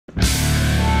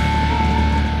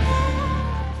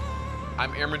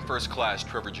I'm Airman First Class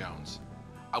Trevor Jones.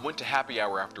 I went to happy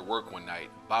hour after work one night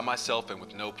by myself and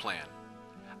with no plan.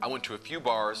 I went to a few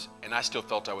bars and I still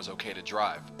felt I was okay to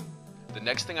drive. The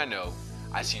next thing I know,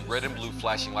 I see red and blue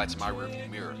flashing lights in my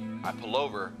rearview mirror. I pull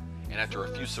over, and after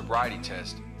a few sobriety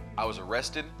tests, I was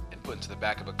arrested and put into the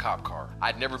back of a cop car.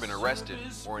 I'd never been arrested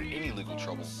or in any legal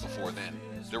trouble before then.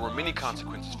 There were many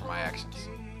consequences for my actions.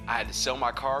 I had to sell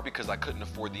my car because I couldn't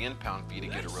afford the impound fee to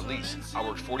get a release. I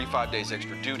worked 45 days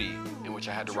extra duty, in which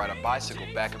I had to ride a bicycle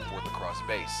back and forth across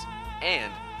base.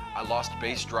 And I lost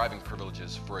base driving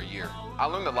privileges for a year. I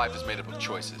learned that life is made up of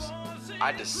choices.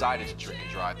 I decided to drink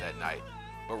and drive that night,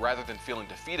 but rather than feeling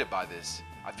defeated by this,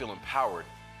 I feel empowered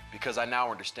because I now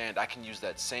understand I can use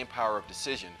that same power of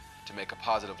decision to make a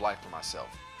positive life for myself.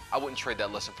 I wouldn't trade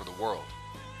that lesson for the world.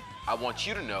 I want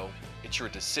you to know it's your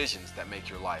decisions that make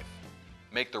your life.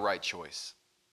 Make the right choice.